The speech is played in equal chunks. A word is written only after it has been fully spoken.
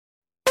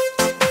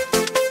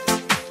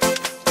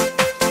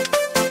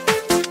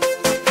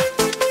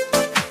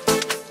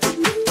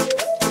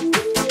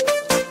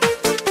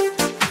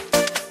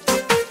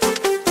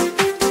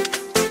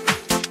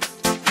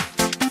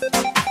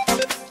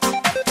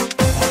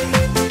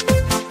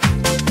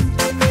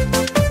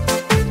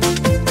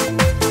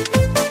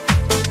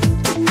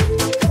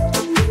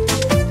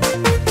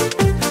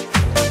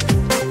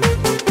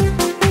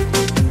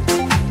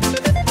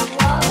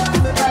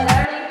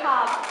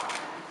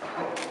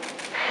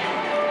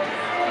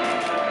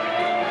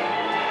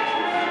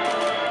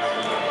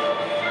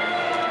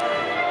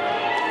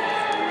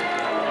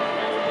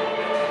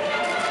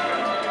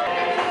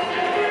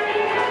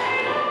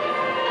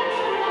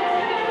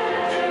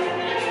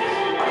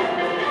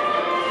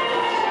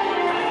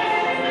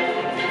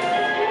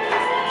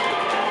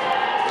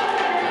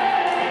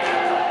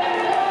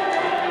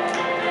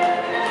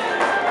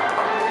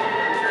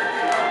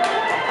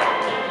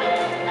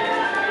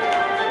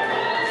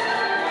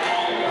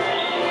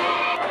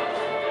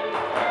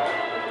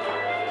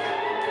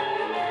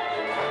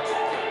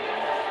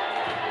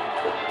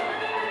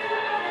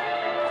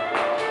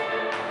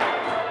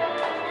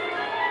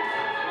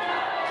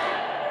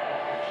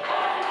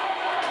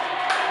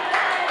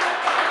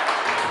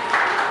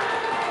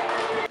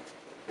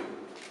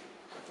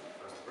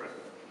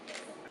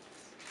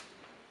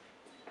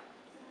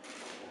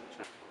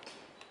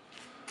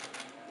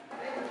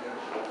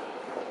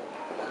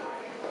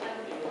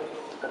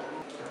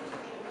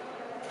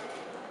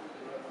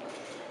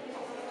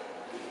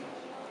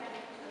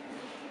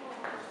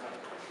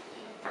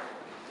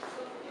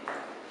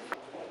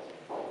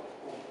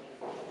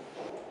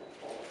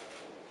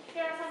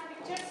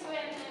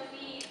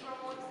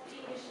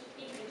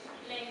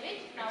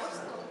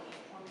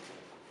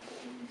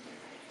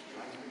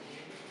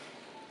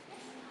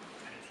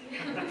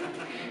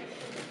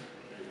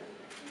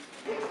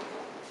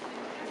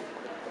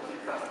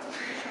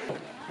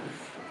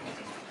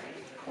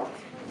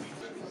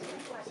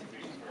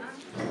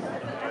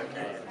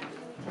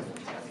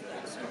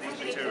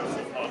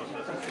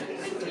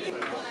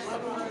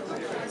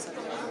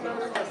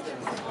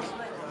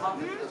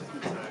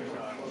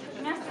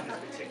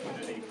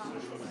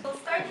We'll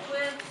start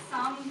with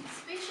some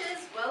speeches,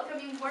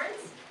 welcoming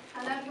words,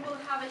 and then you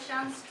will have a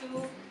chance to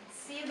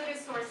see the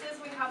resources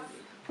we have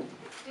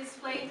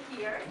displayed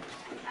here.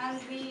 And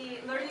the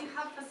Learning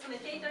Hub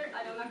facilitator,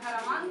 Alona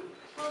Karaman,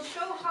 will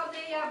show how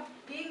they are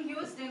being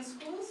used in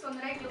schools on a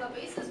regular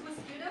basis with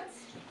students.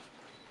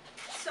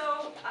 So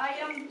I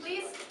am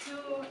pleased to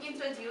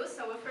introduce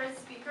our first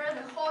speaker,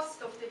 the host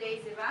of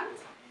today's event,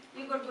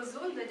 Anton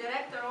Guzun, the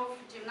director of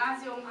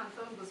Gimnaziul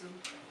Anton Guzun.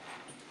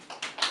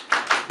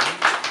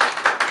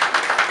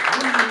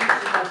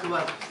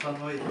 Să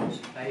noi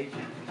aici,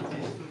 în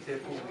instituția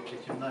publică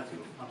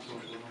Gimnaziul Anton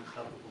Guzun,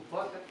 satul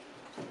Bulboaca.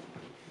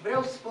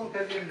 Vreau să spun că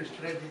avem niște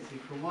tradiții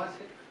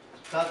frumoase,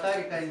 ca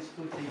atare ca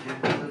instituții de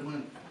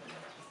învățământ.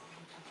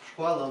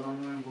 Școala la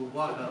noi în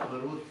Bulboaca a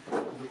apărut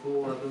după o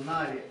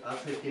adunare a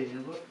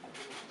sătenilor,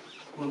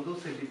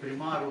 condusă de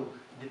primarul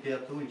de pe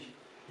atunci,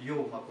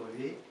 Iov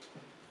Macovei,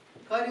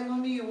 care în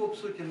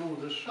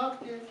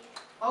 1897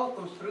 au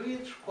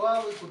construit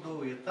școală cu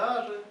 2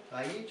 etaje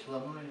aici, la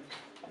noi.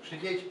 Și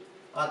deci,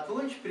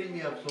 atunci,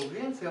 primii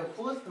absolvenți au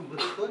fost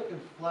învățători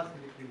pentru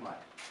clasele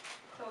primare.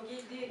 So,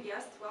 dear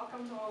guests,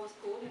 welcome to our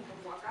school in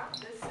Bulboaca.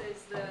 This is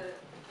the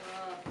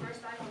first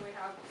time when we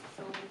have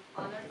so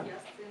honored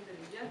guests in the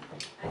region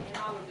and in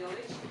our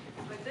village.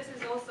 But this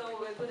is also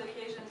a good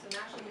occasion to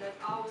mention that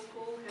our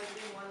school has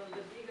been one of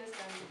the biggest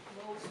and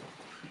most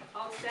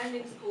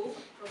outstanding schools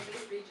from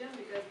this region,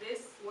 because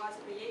this was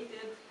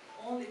created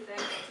only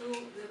thanks to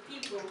the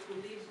people who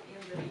live in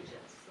the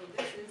region. So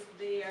this is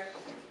their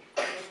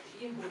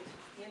input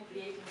in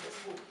creating the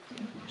school.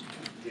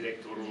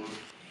 Directorul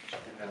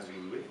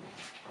Gimnaziului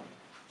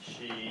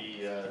și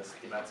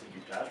stimați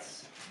invitați,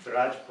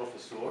 dragi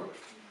profesori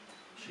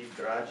și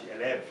dragi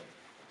elevi,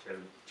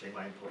 cei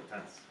mai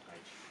importanți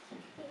aici.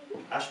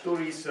 Aș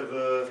dori să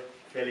vă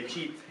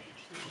felicit,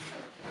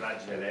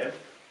 dragi elevi,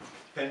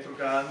 pentru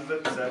că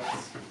învățați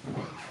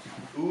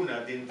una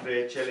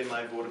dintre cele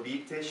mai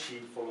vorbite și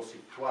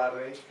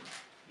folositoare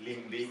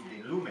limbi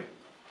din lume,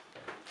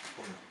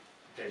 cum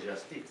deja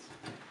știți.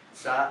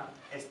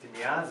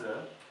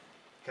 Estimează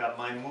că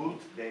mai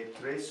mult de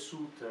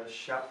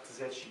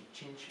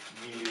 375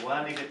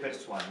 milioane de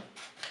persoane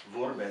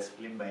vorbesc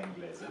limba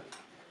engleză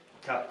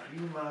ca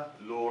prima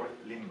lor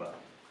limbă.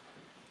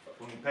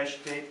 Un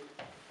pește,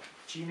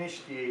 cine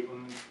știe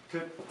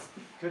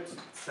cât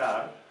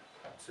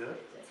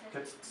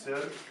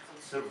țări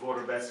să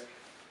vorbesc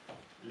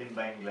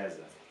limba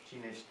engleză?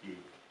 Cine știe?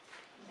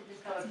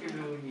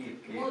 Statele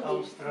Unite,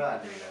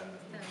 Australia.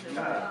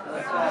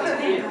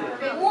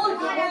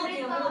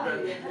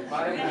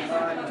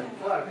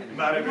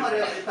 Marea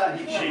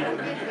Britanie. Și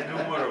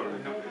numărul.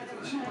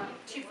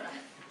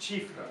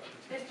 Cifra.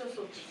 Peste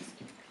 100.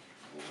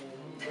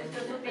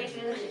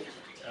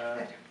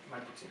 Mai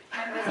puțin.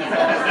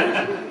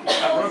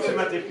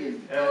 Aproximativ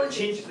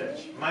 50.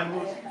 Mai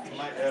mult,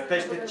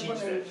 peste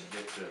 50 de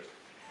țări.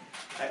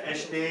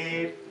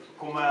 Este,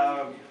 cum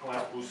a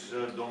spus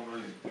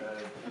domnul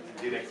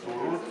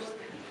directorul,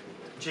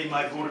 cei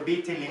mai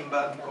vorbite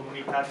limba în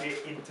comunitate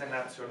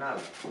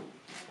internațională.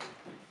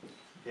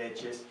 Deci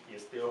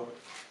este o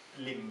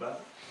limbă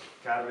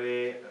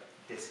care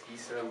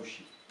deschisă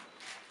ușii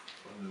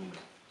în lume.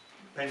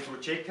 Pentru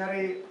cei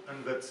care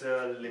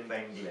învăță limba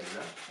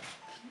engleză,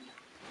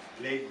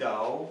 le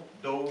dau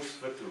 2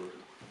 sfaturi,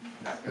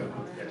 dacă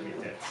îmi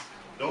permiteți.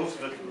 2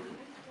 sfaturi.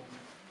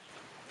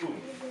 1.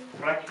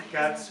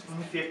 Practicați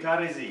în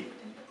fiecare zi,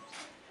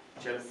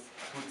 cel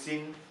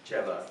puțin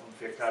ceva în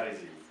fiecare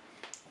zi.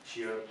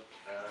 Și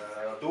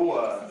a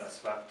doua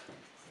sfat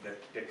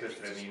de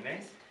către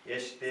mine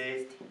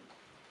este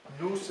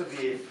nu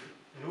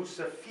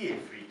să fie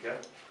frică,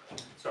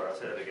 sorry, I'll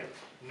say that again.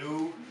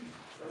 Nu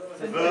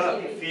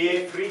vă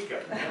fie frică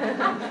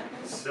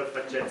să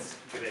faceți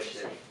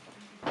greșeli.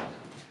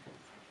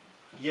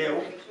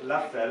 Eu, la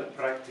fel,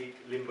 practic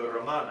limba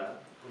romană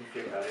în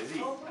fiecare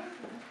zi.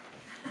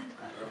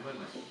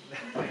 Română.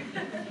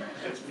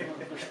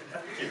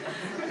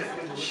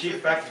 Și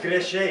fac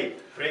greșeli,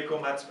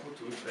 precum ați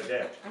putut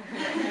vedea.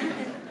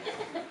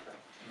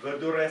 Vă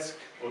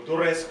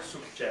doresc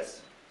succes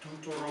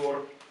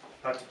tuturor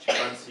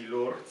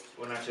participanților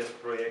în acest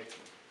proiect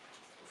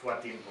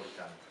foarte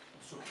important.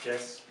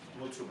 Succes!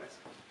 Mulțumesc!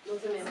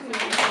 Mulțumesc!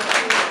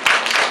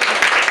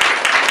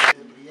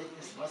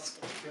 Prieteni, stimați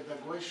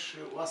pedagogi și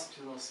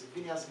oaspeți noștri,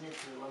 bine ați venit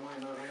la noi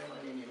în raionul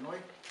Anenii Noi.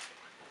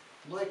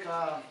 Noi, ca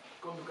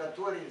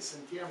conducători,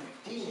 suntem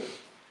tineri.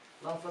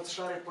 La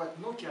înfățișare, poate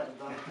nu chiar,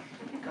 dar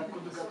ca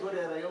conducători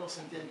ai raionului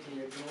suntem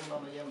tineri. Din 1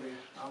 noiembrie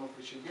anul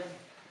precedent.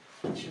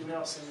 Și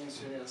vreau să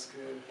menționez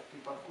că pe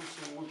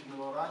parcursul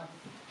ultimilor ani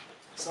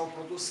s-au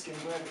produs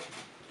schimbări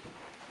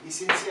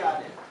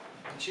esențiale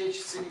în ceea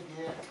ce ține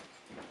de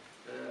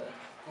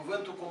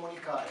cuvântul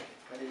comunicare,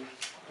 care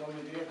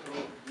domnul director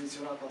a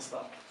menționat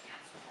asta.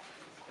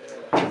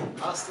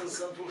 Astăzi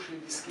sunt ușile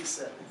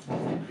deschise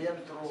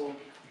pentru,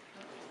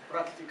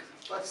 practic,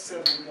 toate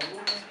țările din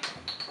lume,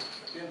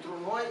 pentru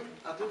noi,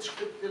 atât și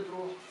cât pentru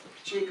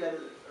cei care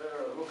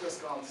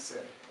locuiesc în alte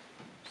țări.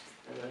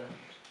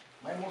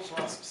 Mai mulți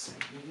oaspeți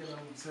vin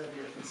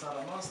în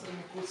țara noastră,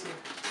 micuță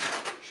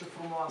și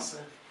frumoasă.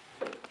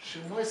 Și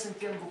noi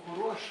suntem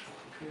bucuroși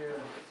că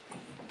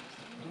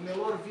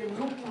dumnealor vin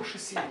nu pur și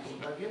simplu,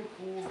 dar vin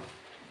cu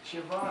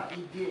ceva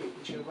idei,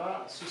 cu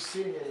ceva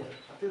susținere,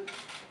 atât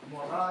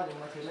morale,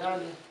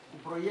 materiale,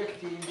 cu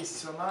proiecte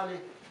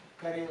investiționale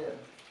care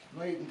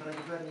noi,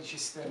 într-adevăr,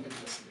 necesităm de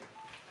ele.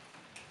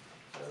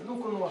 Nu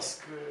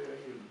cunosc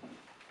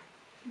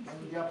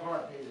de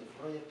aproape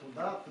proiectul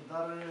dat,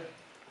 dar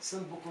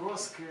sunt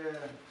bucuros că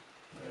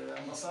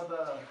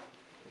ambasada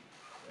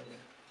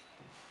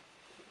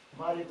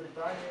Marii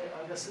Britanii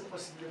a găsit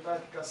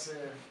posibilitatea ca să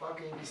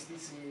facă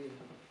investiții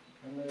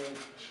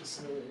și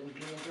să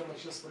implementăm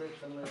acest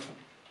proiect în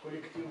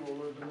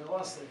colectivul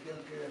dumneavoastră,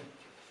 fiindcă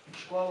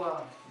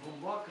școala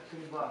Bulboaca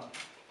cândva,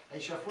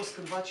 aici a fost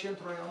cândva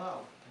centru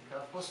raional, adică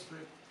a fost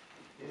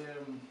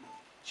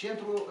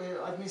centru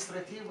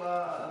administrativ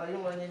a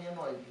raionului Anenii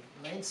Noi,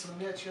 înainte se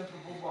numea centru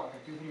Bulboaca,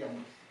 pe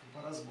vremuri, după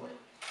război.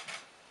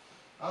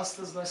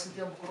 Astăzi noi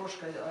suntem bucuroși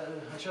că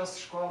această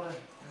școală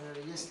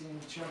este în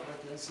centrul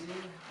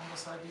atenției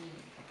ambasadei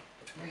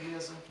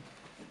engleză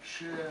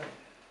și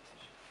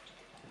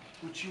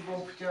cu ce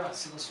vom putea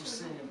să vă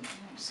susținem,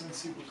 sunt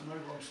sigur că noi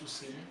vom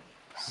susține,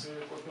 să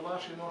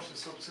copilașii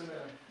noștri să obțină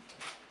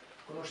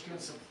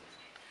cunoștințe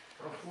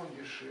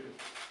profunde și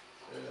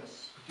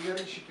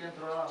puternice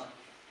pentru a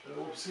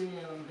obține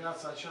în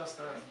viața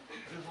aceasta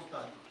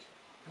rezultate.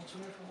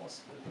 Mulțumim frumos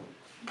pentru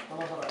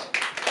colaborare.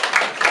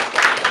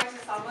 To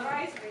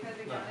summarize, because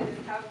again, I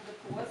didn't have the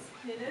course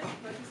minutes,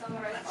 but to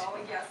summarize our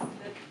guest,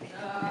 that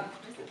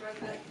Mr.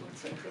 President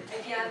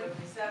again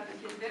said that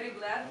he's very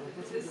glad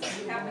that this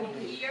is happening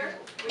here,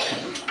 which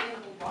is in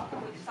Bulboaca,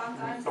 which some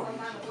time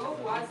ago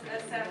was a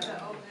center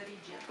of the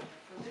region.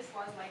 So this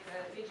was like a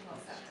regional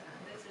center,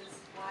 and this is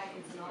why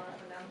it's an honor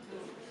for them to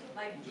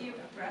like give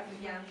breath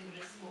again to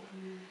this school.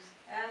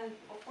 And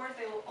of course,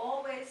 they will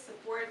always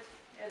support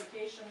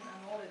education and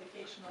all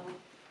educational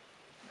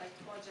like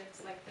projects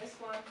like this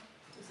one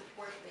to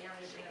support the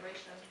younger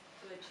generation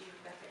to achieve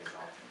better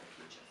results in the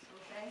future. So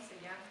thanks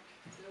again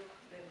to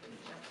the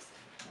Gimnaziul.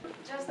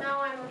 Just now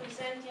I'm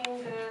representing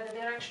the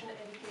direction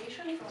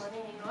education from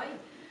Anenii Noi.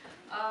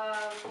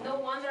 No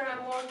wonder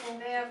I'm working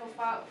there for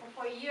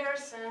 4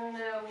 years, and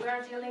we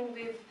are dealing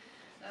with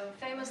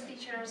famous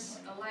teachers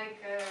like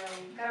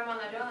Karaman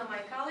Aliona,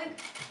 my colleague.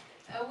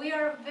 We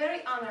are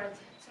very honored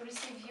to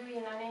receive you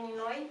in Anenii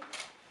Noi.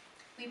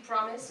 We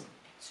promise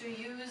to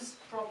use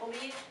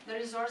properly the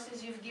resources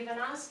you've given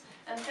us,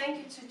 and thank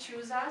you to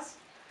choose us.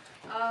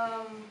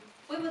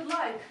 We would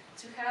like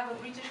to have a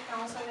British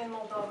Council in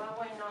Moldova,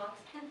 why not?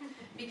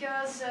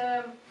 Because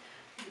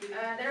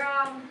there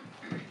are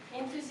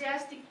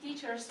enthusiastic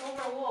teachers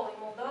overall in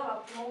Moldova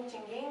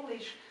promoting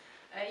English.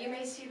 You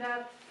may see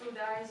that through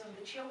the eyes of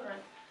the children.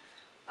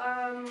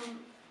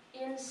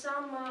 In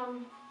some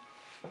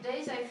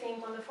days, I think,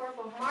 on the 4th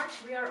of March,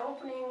 we are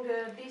opening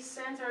this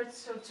center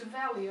to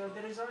value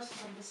the resources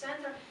of the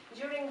center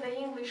during the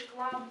English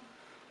Club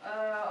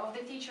of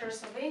the teachers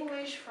of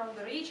English from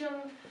the region.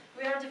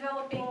 We are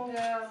developing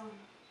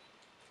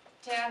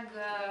tag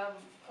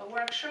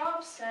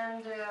workshops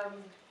and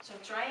so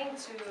trying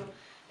to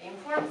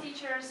inform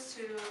teachers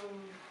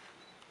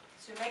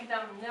to make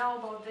them know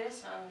about this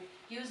and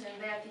use in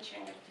their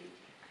teaching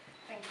activity.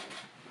 Thank you.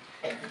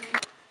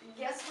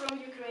 Guest from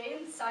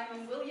Ukraine,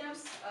 Simon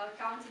Williams,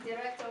 County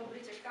Director of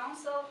British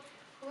Council,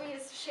 who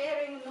is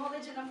sharing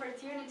knowledge and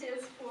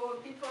opportunities for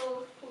people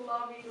who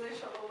love English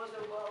all over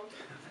the world.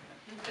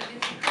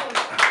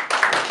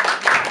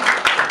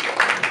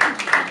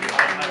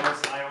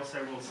 I also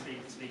will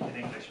speak in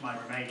English. My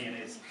Romanian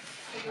is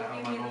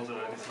my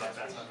Moldova is like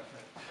that,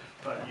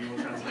 but you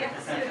will translate.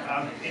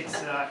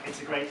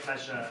 It's a great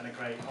pleasure and a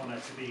great honour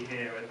to be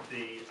here at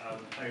the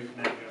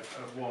opening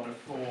of one of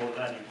 4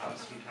 learning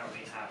hubs we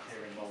currently have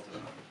here in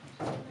Moldova.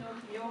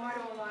 E o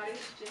mare onoare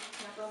și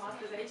ne aflăm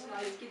astăzi aici la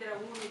deschiderea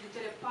unui din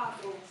cele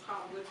 4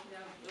 hub-uri de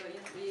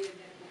instruire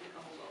din Republica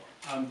Moldova.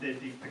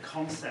 The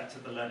concept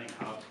of the Learning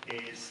Hub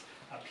is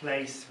a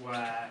place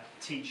where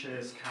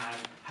teachers can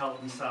help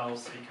themselves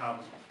become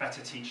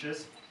better teachers.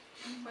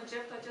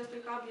 Conceptul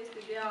acestui hub este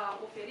de a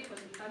oferi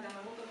posibilitatea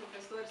mai multor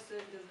profesori să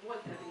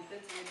dezvolte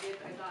abilitățile de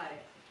predare.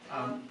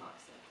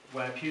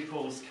 Where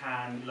pupils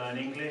can learn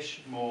English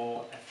more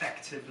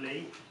effectively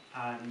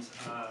and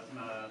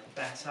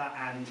better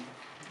and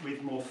with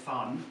more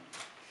fun.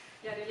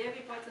 Iar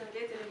elevii pot să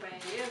învețe limba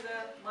engleză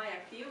mai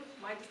activ,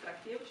 mai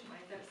distractiv și mai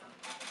interesant.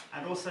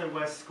 And also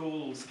where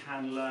schools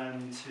can learn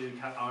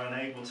are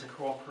enabled to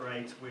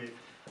cooperate with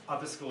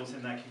other schools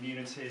in their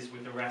communities,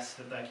 with the rest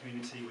of their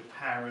community, with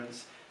parents,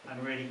 and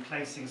really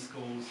placing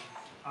schools,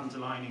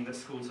 underlining that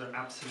schools are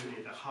absolutely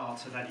at the heart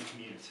of any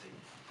community.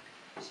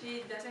 Și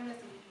de asemenea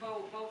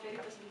va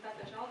oferi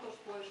posibilitatea și altor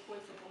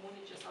școli să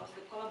comunice sau să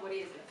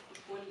colaboreze cu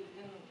școli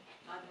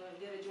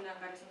din regiunea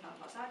în care sunt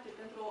amplasate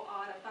pentru a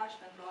arăta și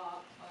pentru a,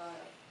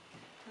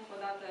 încă o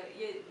dată,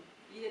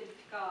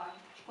 identifica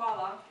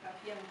școala ca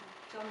fiind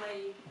cel mai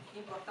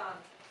important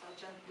sau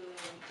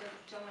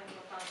cel mai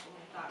important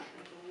comunitar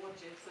pentru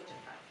orice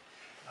societate.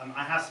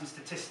 I have some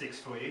statistics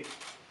for you.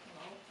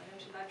 Avem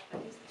și date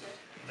statistice.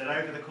 That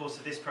over the course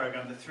of this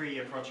program, the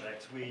 3-year project,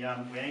 we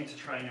aim to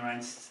train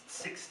around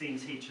 16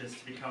 teachers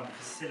to become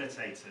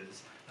facilitators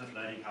of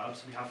learning hubs.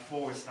 We have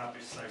 4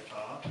 established so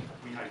far.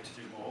 We hope to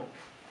do more.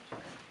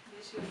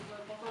 Deci,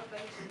 conform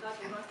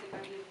datelor noastre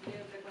care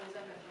le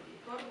preconizăm pentru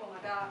viitor, vom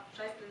avea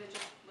 16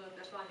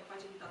 persoane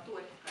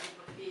facilitatori care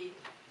vor fi,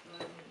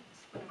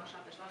 spunem așa,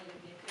 persoanele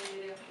de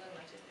încredere în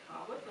aceste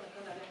hub-uri, până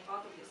când avem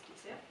 4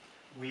 deschise.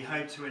 We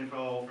hope to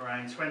involve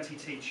around 20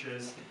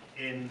 teachers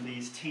in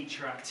these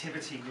teacher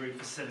activity group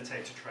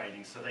facilitator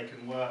training so they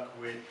can work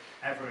with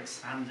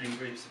ever-expanding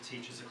groups of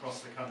teachers across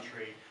the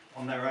country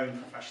on their own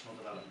professional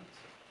development.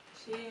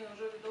 Și în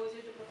jur de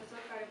 20 de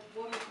profesori care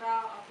vor lucra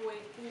apoi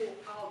cu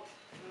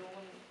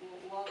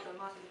o altă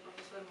masă de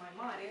profesori mai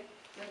mare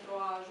pentru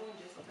a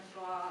ajunge sau pentru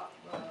a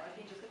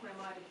atinge cât mai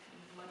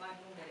mari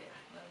numere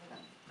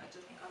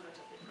în cadrul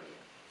acestui proiect.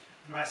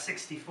 About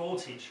 64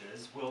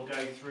 teachers will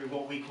go through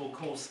what we call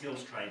core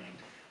skills training,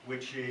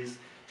 which is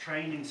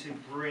training to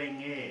bring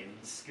in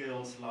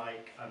skills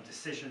like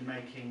decision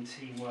making,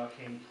 team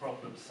working,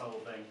 problem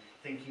solving,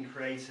 thinking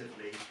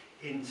creatively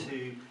into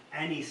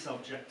any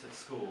subject at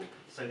school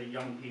so that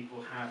young people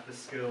have the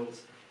skills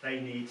they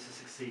need to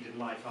succeed in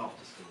life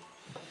after school.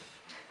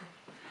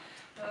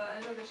 În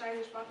jur de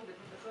 64 de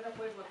profesori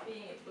apoi vor fi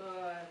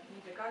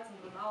implicați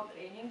într-un alt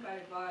training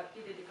care va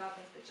fi dedicat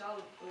în special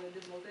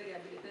dezvoltării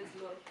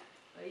abilităților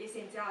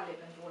esențiale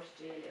pentru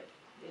orice elev.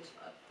 Deci,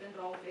 pentru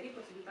a oferi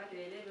posibilitatea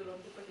elevilor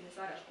după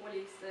finisarea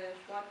școlii să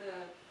poată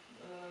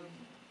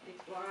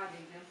explora, de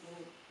exemplu,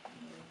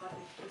 toate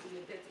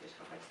posibilitățile și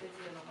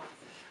capacitățile la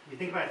maxim. We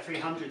think about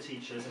 300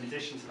 teachers, in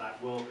addition to that,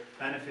 will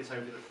benefit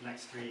over the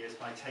next 3 years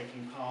by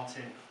taking part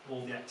in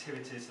all the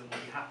activities that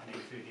will be happening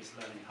through these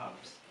learning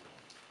hubs.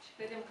 Și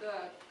credem că,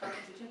 ca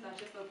consecința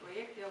acestor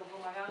proiecte,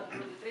 vom avea în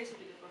jur de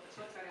 300 de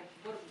profesori care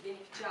vor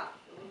beneficia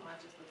de urma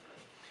acestor proiecte.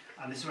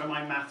 And this is where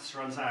my maths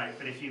runs out,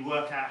 but if you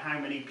work out how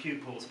many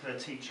pupils per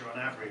teacher on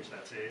average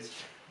that is,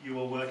 you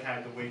will work out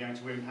that we're going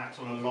to impact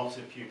on a lot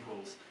of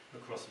pupils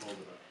across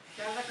Moldova.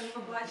 Chiar dacă nu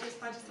vă place să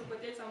faceți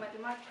socoteți sau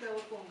matematică,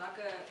 oricum,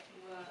 dacă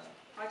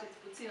faceți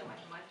puțină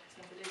matematică, să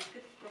înțelegeți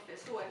câți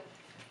profesori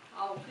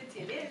au câți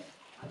elevi,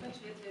 atunci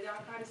veți vedea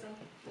care sunt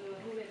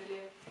numerele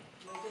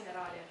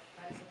generale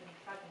care sunt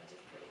implicate în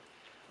acest proiect.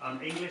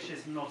 English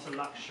is not a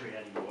luxury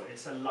anymore,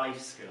 it's a life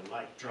skill,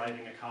 like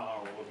driving a car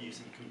or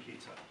using a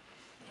computer.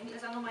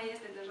 Engleza nu mai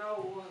este deja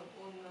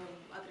un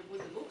atribut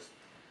de lux,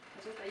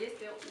 acesta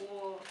este o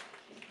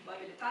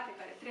abilitate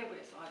care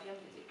trebuie să o avem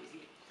de zi cu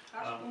zi, ca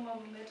și cum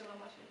merge la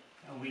mașină.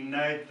 And we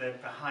know that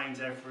behind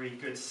every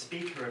good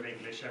speaker of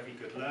English, every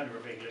good learner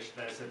of English,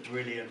 there's a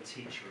brilliant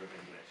teacher of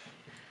English.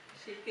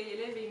 Și că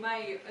elevii mai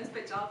în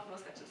special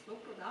cunosc acest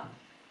lucru, da?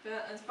 Că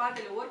în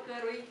spatele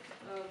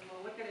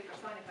oricărei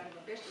persoane care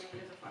vorbește o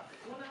engleză foarte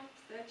bună,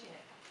 stă cine?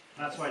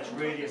 That's why it's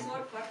really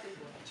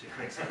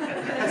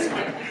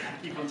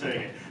keep on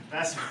doing it.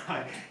 That's why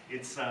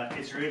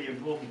it's really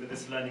important that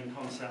this learning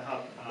concept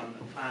hub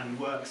plan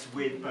works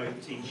with both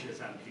teachers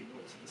and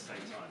pupils at the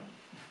same time.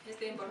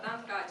 Este important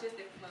ca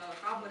aceste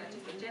hub-uri,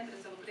 aceste centre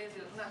să lucreze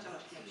în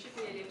același timp și cu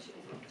elevi și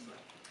cu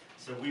profesori.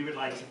 So we would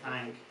like to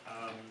thank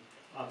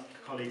our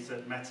colleagues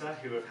at Meta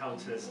who have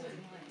helped us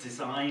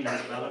design and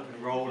develop and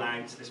roll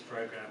out this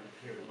program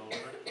here in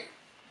Moldova.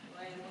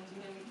 Noi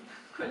mulțumim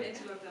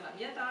colegilor de la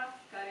Meta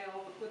care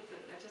au făcut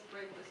acest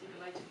proiect posibil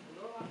aici în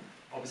Moldova.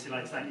 Obviously, I'd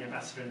like to thank the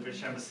Ambassador and the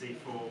British Embassy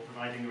for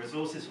providing the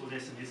resources for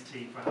this and his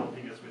team for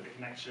helping us with the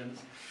connections.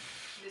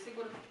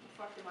 Desigur,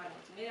 foarte mare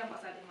mulțumire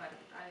ambasadei Marii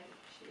Britanii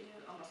și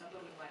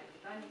ambasadorului Marii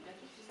Britanii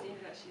pentru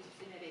susținerea și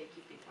susținerea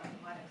echipei foarte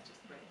mare în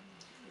acest proiect.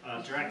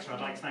 Director,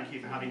 I'd like to thank you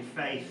for having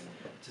faith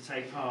to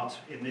take part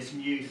in this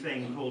new thing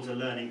called a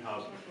learning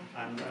hub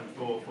and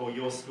for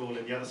your school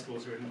and the other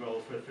schools who are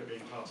involved for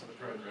being part of the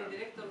program.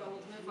 Director, vă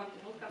mulțumim foarte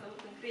mult că ați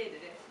avut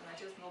încredere în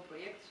acest nou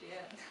proiect și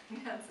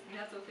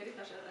ne-ați oferit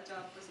acea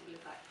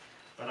posibilitate.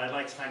 But I'd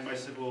like to thank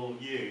most of all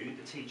you,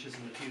 the teachers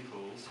and the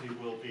pupils, who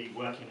will be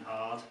working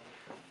hard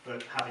but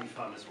having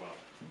fun as well.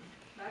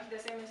 Dar și de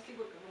asemenea,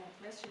 sigur că vă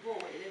mulțumesc și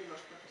vouă, elevilor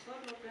și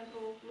profesorilor, pentru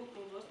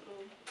lucrul vostru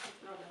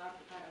extraordinar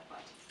pe care îl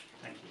faceți.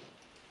 Thank you.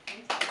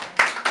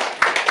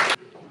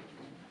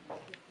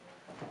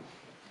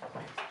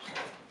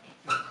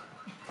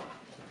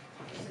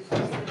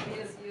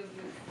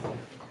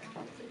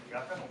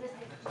 Gata?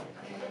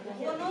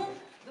 1,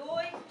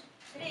 2,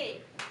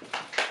 3.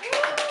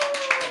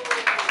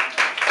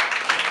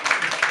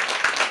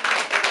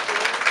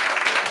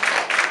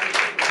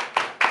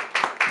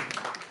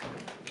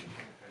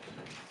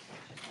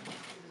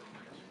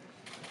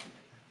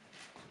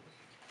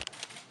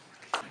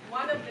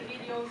 One of the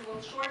videos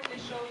will shortly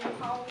show you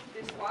how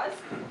this was,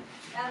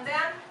 and then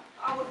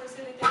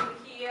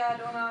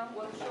Alona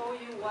will show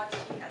you what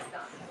she has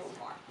done so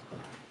far.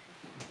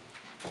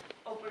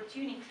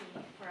 Opportunity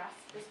for us,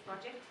 this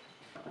project,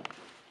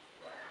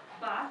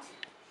 but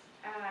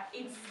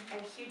it's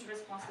a huge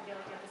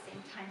responsibility at the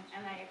same time,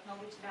 and I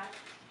acknowledge that.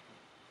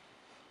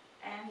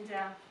 And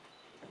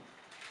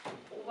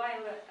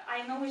while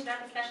I acknowledge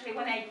that, especially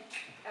when I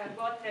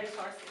got the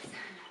resources,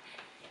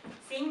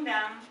 seeing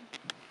them,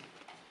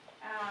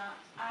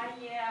 I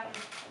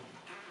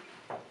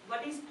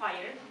got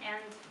inspired,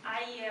 and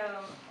I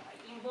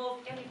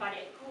involved everybody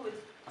I could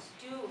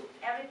to do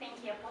everything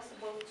here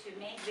possible to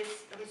make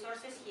these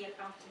resources here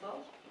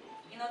comfortable,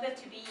 in order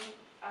to be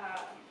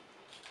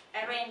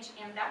arranged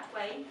in that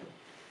way,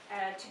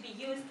 to be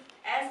used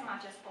as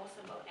much as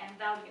possible and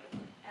valued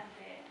at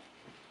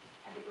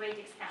the great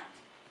extent.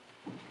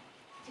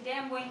 Today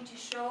I'm going to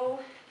show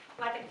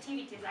what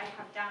activities I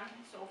have done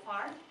so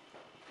far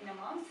in a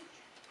month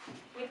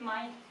with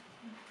my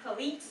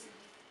colleagues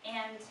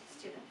and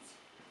students.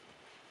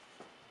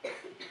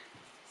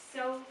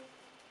 So,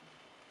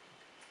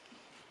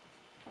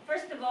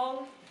 first of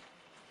all,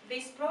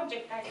 this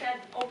project, I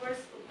said, offers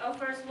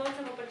lots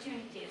of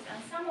opportunities,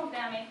 and some of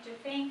them, I have to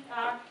think,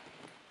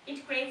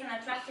 it creates an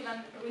attractive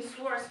and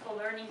resourceful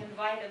learning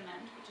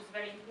environment, which is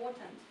very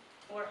important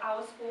for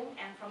our school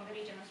and from the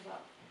region as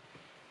well.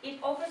 It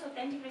offers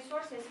authentic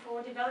resources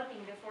for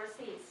developing the 4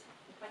 Cs,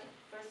 the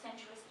 21st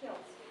century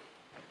skills.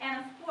 And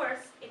of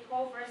course, it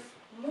offers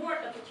more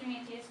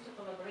opportunities to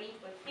collaborate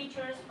with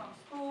teachers from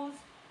schools,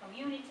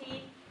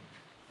 community,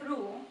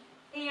 through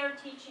peer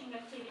teaching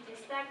activities,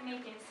 staff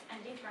meetings,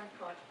 and different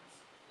projects.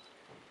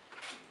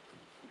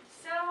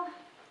 So,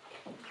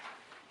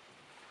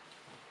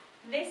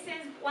 this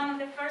is one of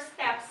the first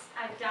steps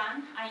I've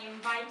done. I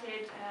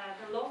invited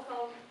the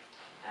local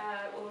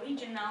or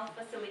regional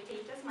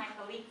facilitators, my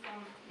colleague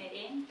from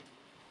Medellin,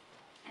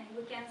 and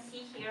we can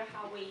see here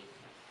how we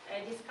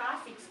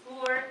discuss,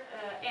 explore,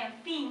 and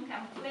think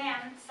and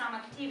plan some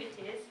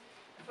activities.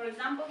 For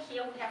example,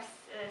 here we have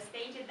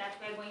stated that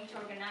we're going to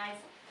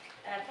organize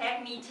a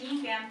PEG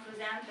meeting and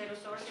present the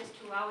resources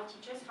to our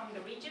teachers from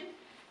the region,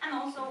 and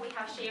also we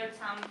have shared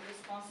some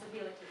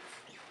responsibilities.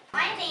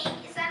 My name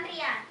is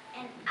Andrian,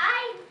 and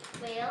I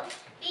will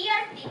be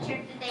your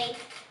teacher today.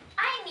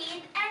 I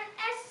need an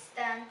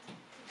assistant.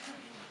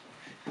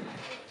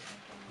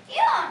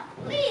 Yon,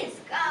 please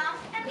come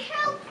and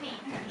help me.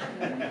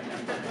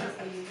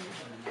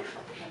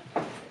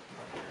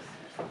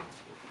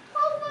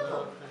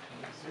 Oh,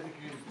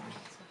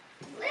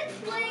 let's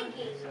play a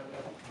game.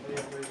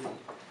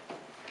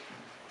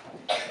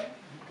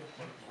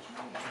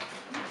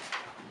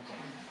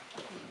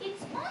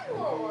 It's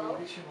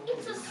unusual.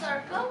 It's a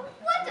circle.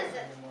 What is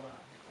it?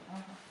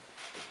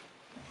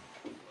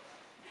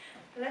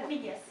 Let me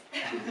guess.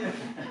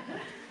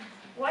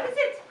 What is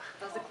it?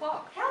 That's the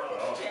clock. Help me,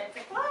 teacher. It's a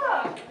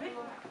clock.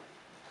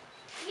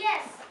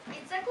 Yes,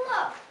 it's a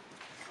clock.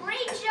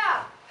 Great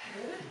job.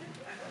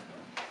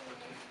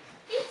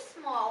 It's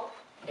small.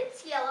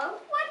 It's yellow.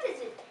 What is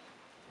it?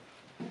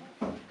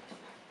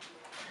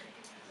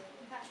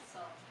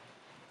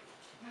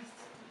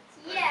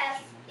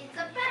 Yes, it's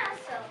a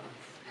pencil.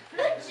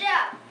 Good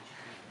job.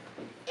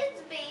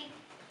 It's big.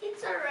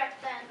 It's a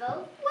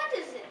rectangle. What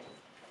is it?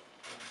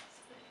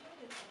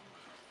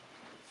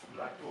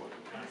 Blackboard.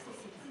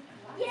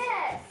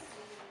 Yes,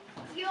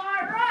 you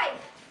are right.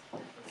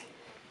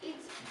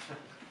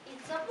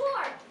 It's a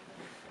board.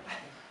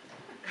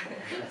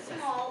 It's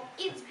small.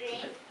 It's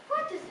green.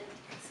 What is it?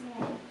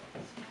 Small.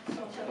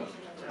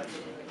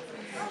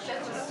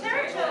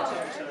 Turtle.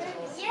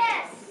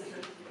 Yes,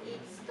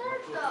 it's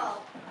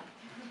turtle.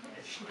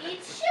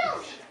 It's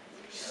shoes.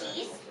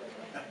 She's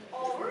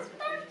or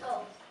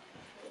turtle.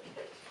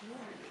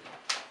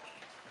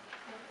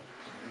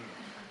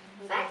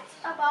 Facts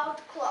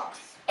about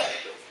clocks.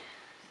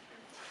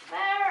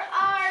 There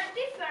are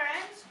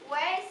different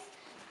ways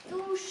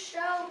to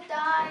show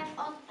time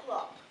on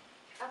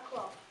a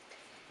clock.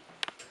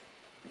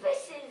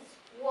 This is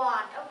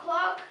 1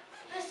 o'clock.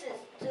 This is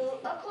 2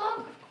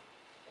 o'clock.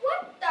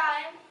 What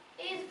time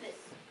is this?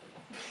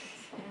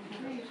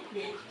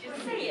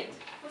 Just say it.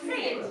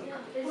 Say it.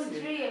 It's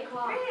 3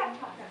 o'clock.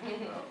 3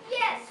 o'clock.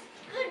 Yes,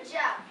 good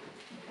job.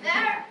 There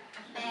are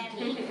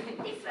many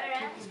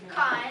different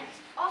kinds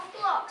of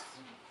clocks.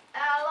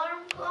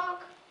 Alarm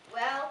clock,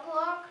 well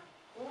clock,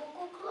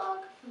 cuckoo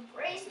clock,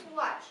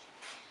 wristwatch.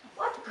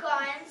 What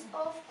kinds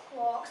of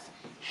clocks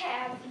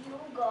have you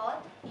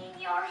got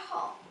in your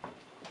home?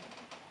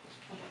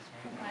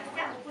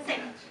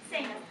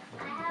 Say it.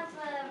 I have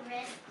a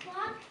wrist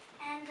clock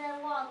and a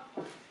wall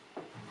clock.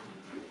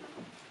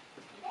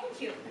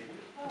 Thank you.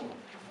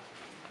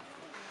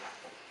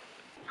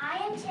 I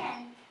am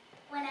 10.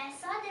 When I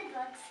saw the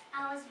books,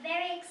 I was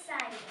very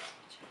excited.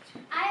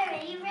 I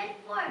already read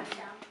 4 of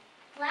them.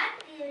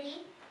 Black Beauty,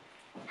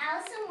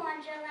 Alice in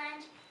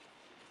Wonderland,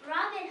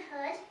 Robin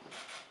Hood,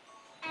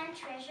 and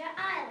Treasure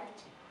Island.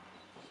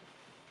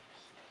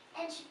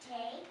 And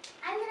today,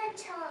 I'm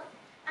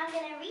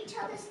gonna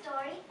retell the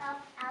story of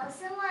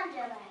Alice in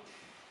Wonderland.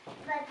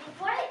 But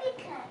before I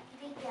begin,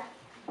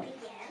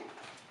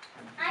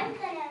 I'm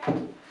gonna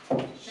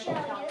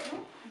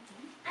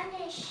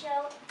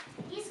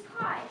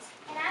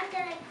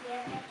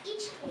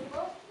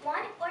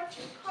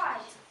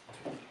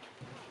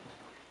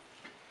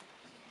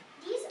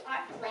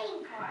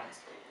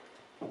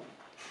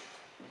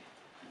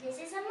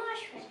This is a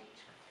mushroom.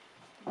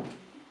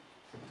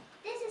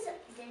 This is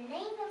the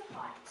name of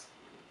heart.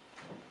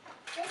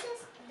 This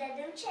is the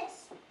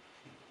duchess.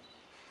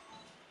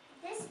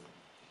 This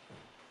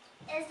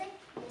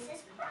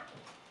is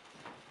crockett.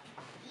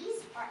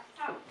 These are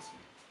out.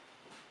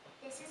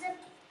 This is a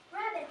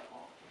rabbit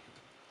hole.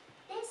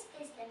 This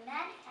is the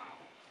Mad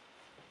Hatter.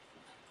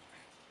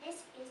 This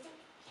is the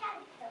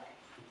caterpillar.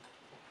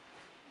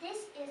 This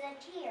is a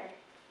deer.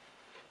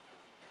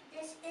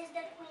 This is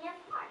the Queen of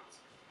Hearts.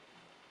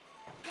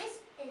 This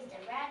is the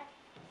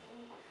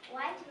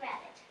white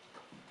rabbit.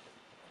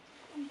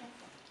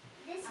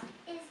 This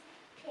is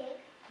pig,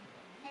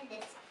 and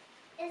this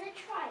is a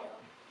trial.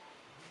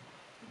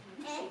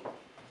 And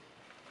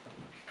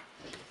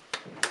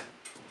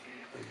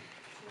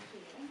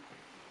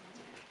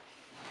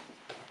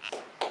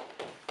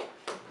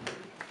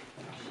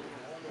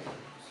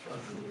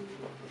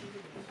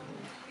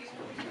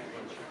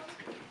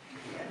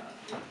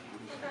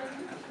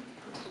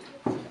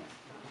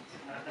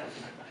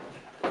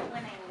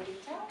When I'm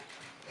little,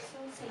 so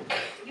say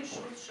you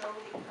should show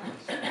the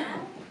cards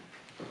now.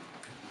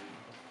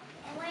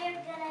 when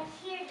you're gonna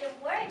hear the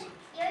word,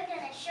 you're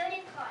gonna show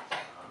the card.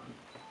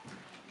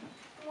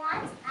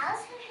 Once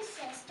Alice and her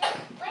sister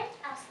went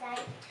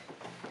outside.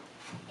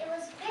 It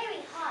was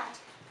very hot.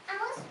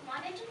 Alice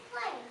wanted to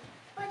play,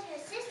 but her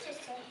sister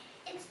said,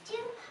 "It's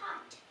too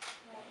hot to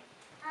play."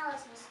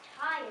 Alice was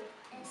tired,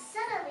 and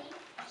suddenly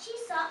she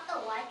saw a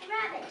white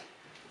rabbit.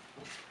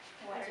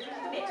 Where's the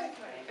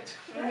rabbit?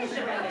 Where's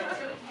the rabbit?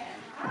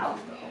 Oh,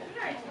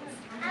 here it is.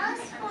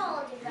 Alice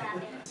followed the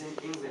rabbit. In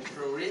English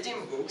through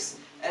reading books,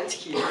 and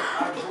here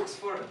are books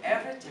for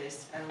every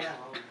taste and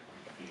level.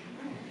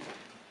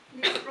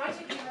 This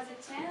project gave us a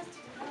chance to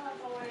develop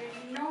our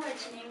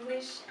knowledge in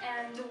English,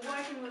 and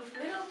working with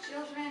little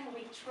children,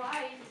 we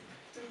tried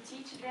to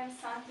teach them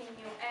something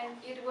new, and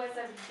it was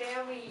a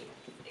very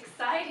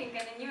exciting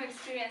and a new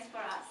experience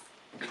for us.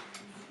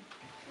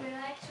 We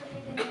like to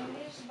read in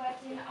English, but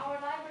in our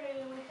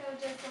library we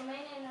have just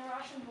Romanian and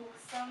Russian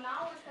books, so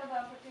now we have the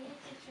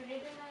opportunity to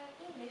read in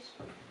English.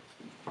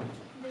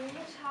 The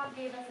English Hub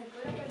gave us a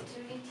good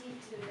opportunity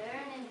to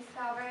learn and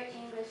discover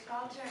English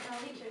culture and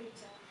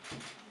literature.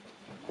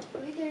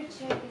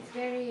 Literature is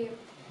very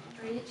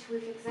rich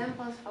with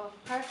examples of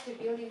character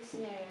building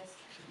scenarios.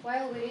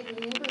 While we read in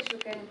English, we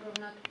can improve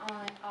not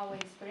only our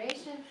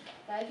inspiration,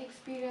 life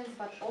experience,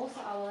 but also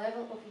our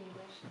level of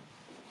English.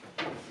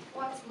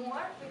 What's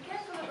more, we can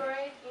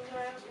collaborate,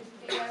 interact with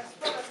peers,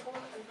 focus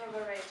on and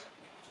collaborate.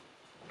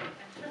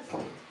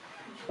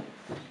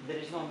 There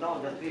is no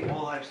doubt that we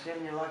all are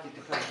extremely lucky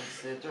to have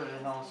this children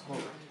in our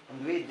school.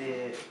 And we,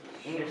 the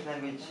English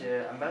language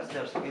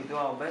ambassadors, will do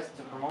our best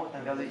to promote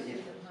and value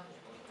it.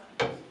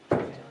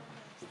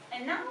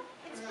 And now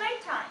it's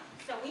playtime,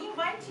 so we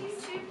invite you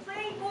to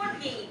play board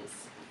games.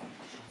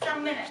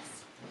 Some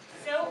minutes.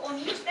 So on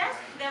each desk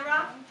there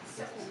are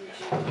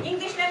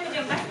English language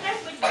ambassadors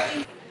which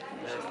will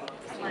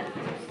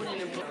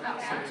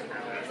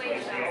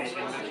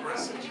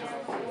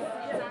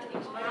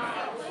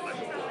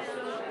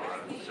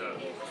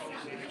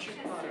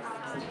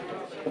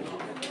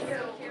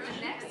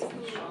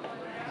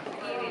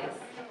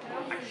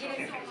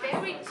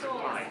Very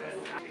tall.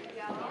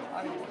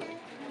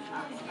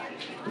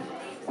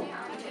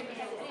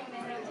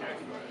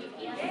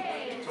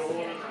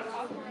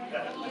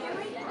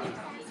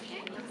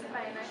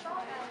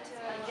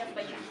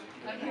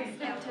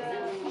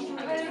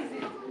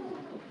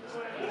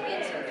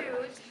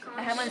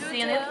 I haven't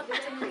seen it.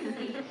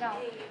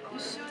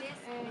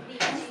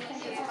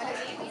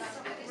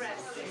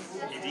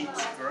 It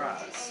eats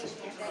grass.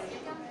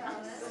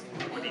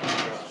 It eats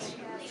grass.